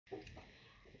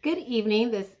Good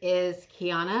evening. This is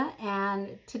Kiana,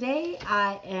 and today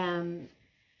I am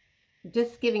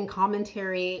just giving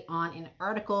commentary on an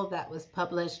article that was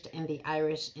published in the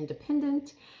Irish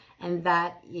Independent, and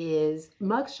that is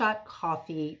Mugshot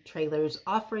Coffee Trailers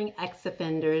offering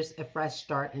ex-offenders a fresh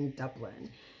start in Dublin.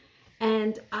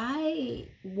 And I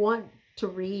want to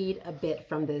read a bit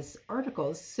from this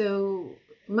article. So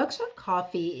Mugshot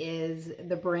Coffee is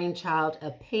the brainchild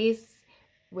of PACE,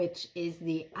 which is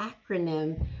the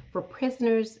acronym for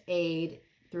Prisoners Aid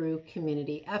Through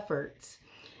Community Efforts.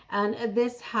 And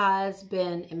this has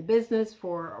been in business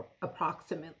for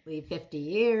approximately 50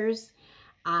 years.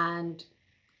 And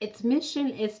its mission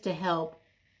is to help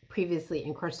previously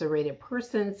incarcerated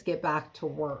persons get back to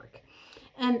work.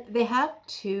 And they have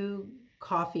two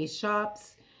coffee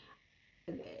shops,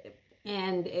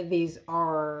 and these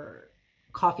are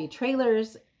coffee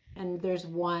trailers, and there's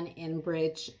one in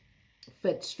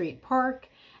Bridgefoot Street Park,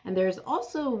 and there's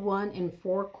also one in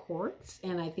Four Courts,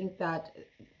 and I think that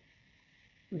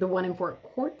the one in Four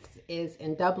Courts is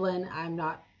in Dublin. I'm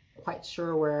not quite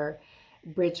sure where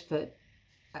Bridgefoot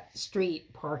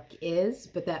Street Park is,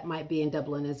 but that might be in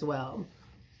Dublin as well.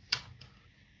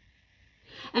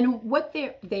 And what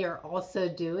they are also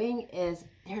doing is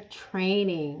they're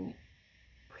training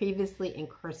previously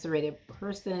incarcerated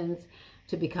persons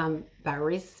to become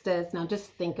baristas. Now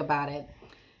just think about it.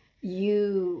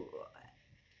 You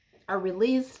are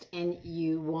released and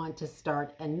you want to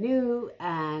start anew,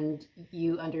 and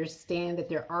you understand that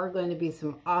there are going to be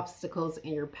some obstacles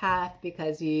in your path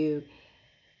because you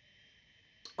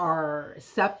are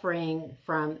suffering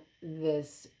from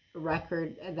this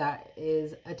record that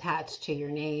is attached to your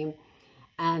name,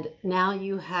 and now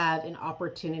you have an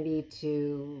opportunity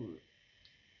to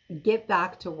get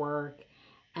back to work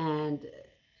and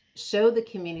show the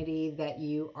community that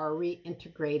you are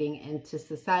reintegrating into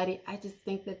society. I just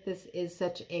think that this is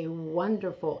such a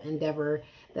wonderful endeavor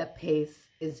that PACE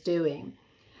is doing.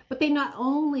 But they not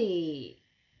only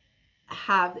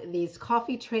have these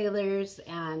coffee trailers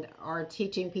and are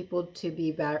teaching people to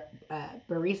be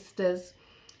baristas,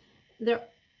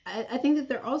 I think that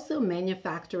they're also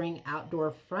manufacturing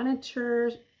outdoor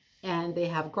furniture, and they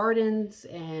have gardens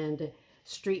and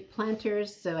street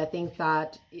planters. So I think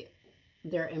that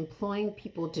they're employing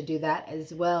people to do that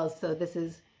as well. So this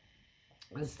is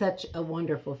such a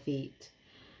wonderful feat.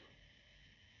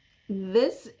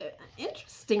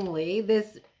 Interestingly,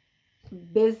 this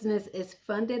business is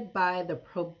funded by the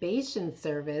probation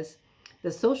service.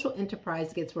 The social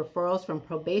enterprise gets referrals from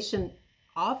probation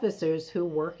officers who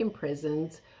work in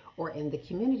prisons or in the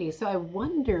community. So I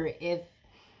wonder if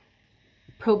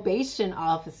probation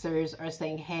officers are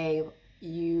saying, hey,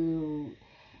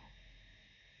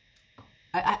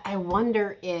 I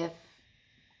wonder if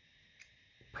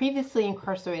previously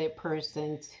incarcerated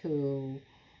persons who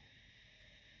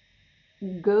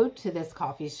go to this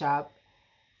coffee shop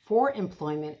for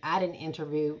employment at an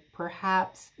interview,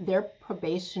 perhaps their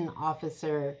probation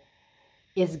officer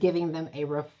is giving them a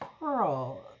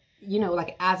referral,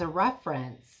 like as a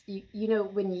reference.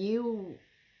 When you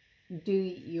do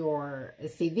your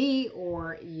CV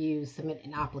or you submit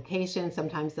an application,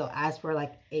 sometimes they'll ask for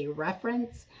like a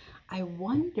reference. I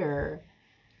wonder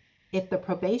if the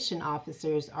probation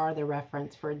officers are the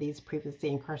reference for these previously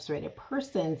incarcerated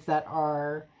persons that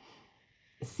are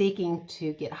seeking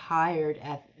to get hired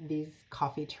at these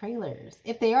coffee trailers.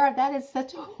 If they are, that is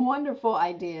such a wonderful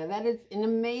idea. That is an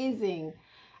amazing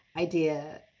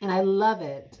idea, and I love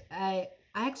it. I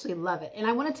actually love it. And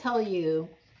I want to tell you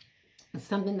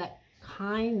something that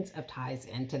kind of ties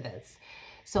into this.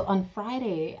 So on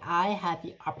Friday, I had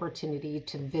the opportunity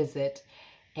to visit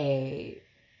a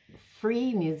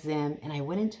free museum, and I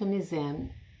went into a museum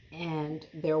and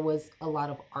there was a lot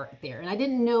of art there. And I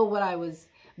didn't know what I was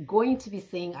going to be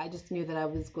seeing. I just knew that I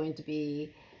was going to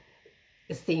be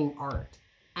seeing art.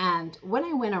 And when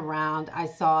I went around, I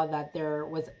saw that there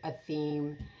was a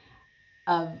theme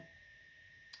of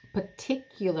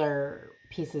particular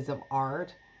pieces of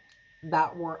art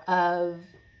that were of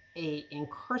a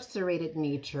incarcerated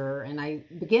nature. And I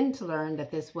began to learn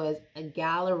that this was a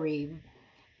gallery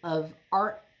of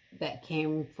art that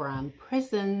came from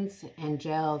prisons and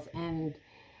jails. And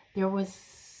there was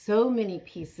so many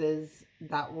pieces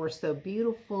that were so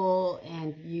beautiful,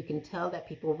 and you can tell that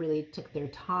people really took their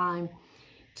time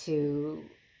to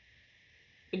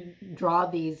draw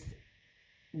these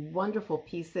wonderful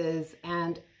pieces.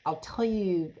 And I'll tell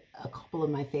you a couple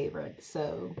of my favorites.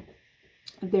 So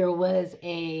there was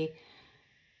a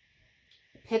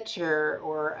picture,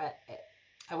 or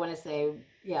I want to say,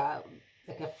 yeah,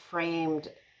 like a framed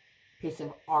piece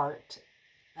of art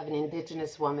of an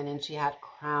indigenous woman, and she had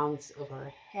crowns over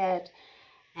her head,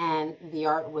 and the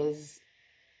art was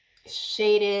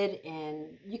shaded, and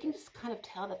you can just kind of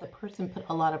tell that the person put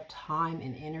a lot of time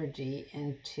and energy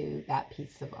into that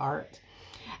piece of art.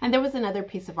 And there was another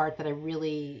piece of art that I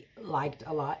really liked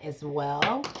a lot as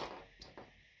well.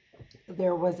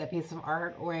 There was a piece of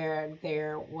art where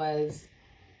there was,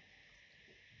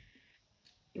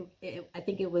 I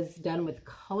think it was done with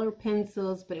color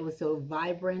pencils, but it was so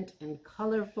vibrant and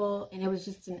colorful, and it was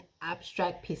just an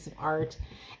abstract piece of art.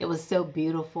 It was so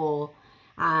beautiful,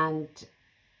 and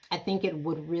I think it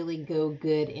would really go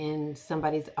good in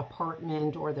somebody's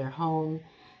apartment or their home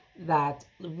that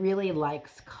really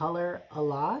likes color a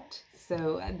lot.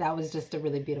 So that was just a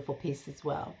really beautiful piece as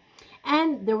well.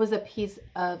 And there was a piece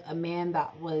of a man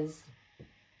that was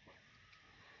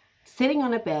sitting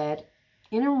on a bed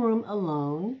in a room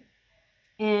alone,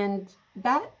 and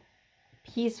that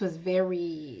piece was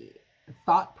very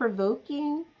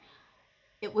thought-provoking.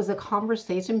 It was a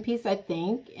conversation piece, I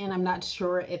think, and I'm not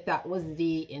sure if that was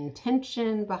the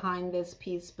intention behind this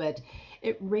piece, but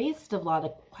it raised a lot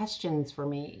of questions for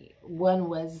me. One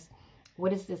was,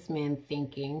 what is this man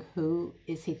thinking? Who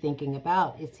is he thinking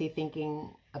about? Is he thinking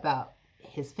about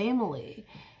his family?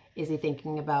 Is he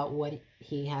thinking about what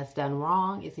he has done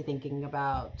wrong? Is he thinking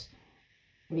about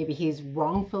maybe he's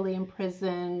wrongfully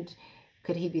imprisoned?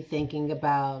 Could he be thinking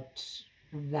about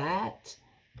that?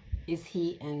 Is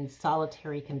he in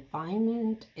solitary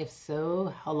confinement? If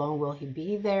so, how long will he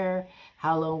be there?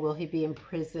 How long will he be in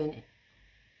prison?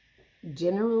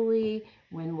 Generally,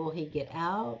 when will he get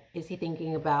out? Is he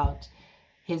thinking about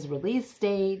his release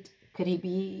date?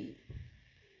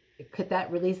 Could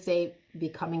that release date be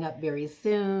coming up very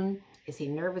soon? Is he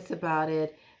nervous about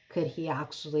it? Could he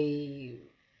actually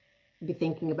be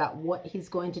thinking about what he's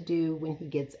going to do when he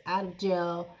gets out of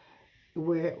jail?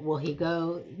 Where will he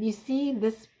go? You see,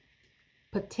 this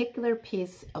particular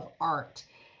piece of art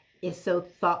is so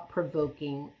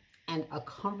thought-provoking and a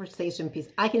conversation piece.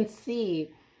 I can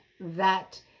see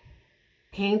that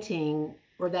painting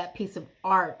or that piece of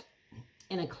art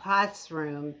in a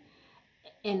classroom,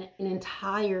 and an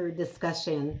entire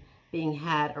discussion being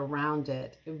had around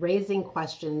it, raising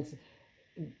questions,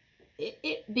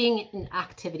 it being an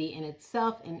activity in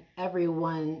itself, and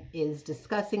everyone is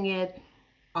discussing it,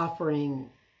 offering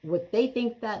what they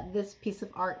think that this piece of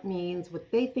art means,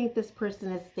 what they think this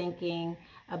person is thinking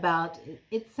about.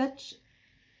 It's such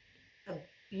a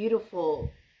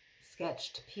beautiful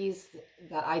sketched piece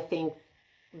that I think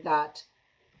that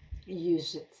you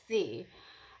should see.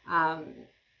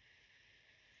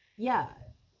 Yeah,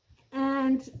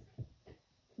 and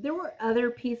there were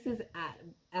other pieces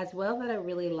as well that I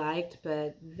really liked,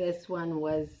 but this one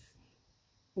was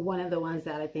one of the ones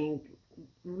that I think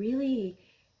really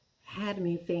had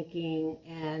me thinking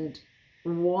and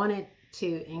wanted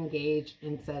to engage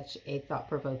in such a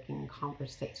thought-provoking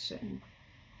conversation.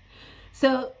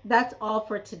 So that's all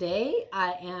for today.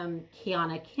 I am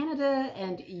Kiana Canada,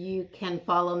 and you can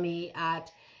follow me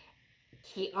at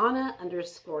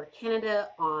Kiana_Canada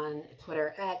on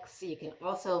Twitter X. You can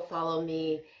also follow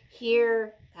me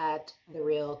here at The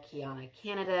Real Kiana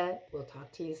Canada. We'll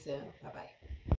talk to you soon. Bye-bye.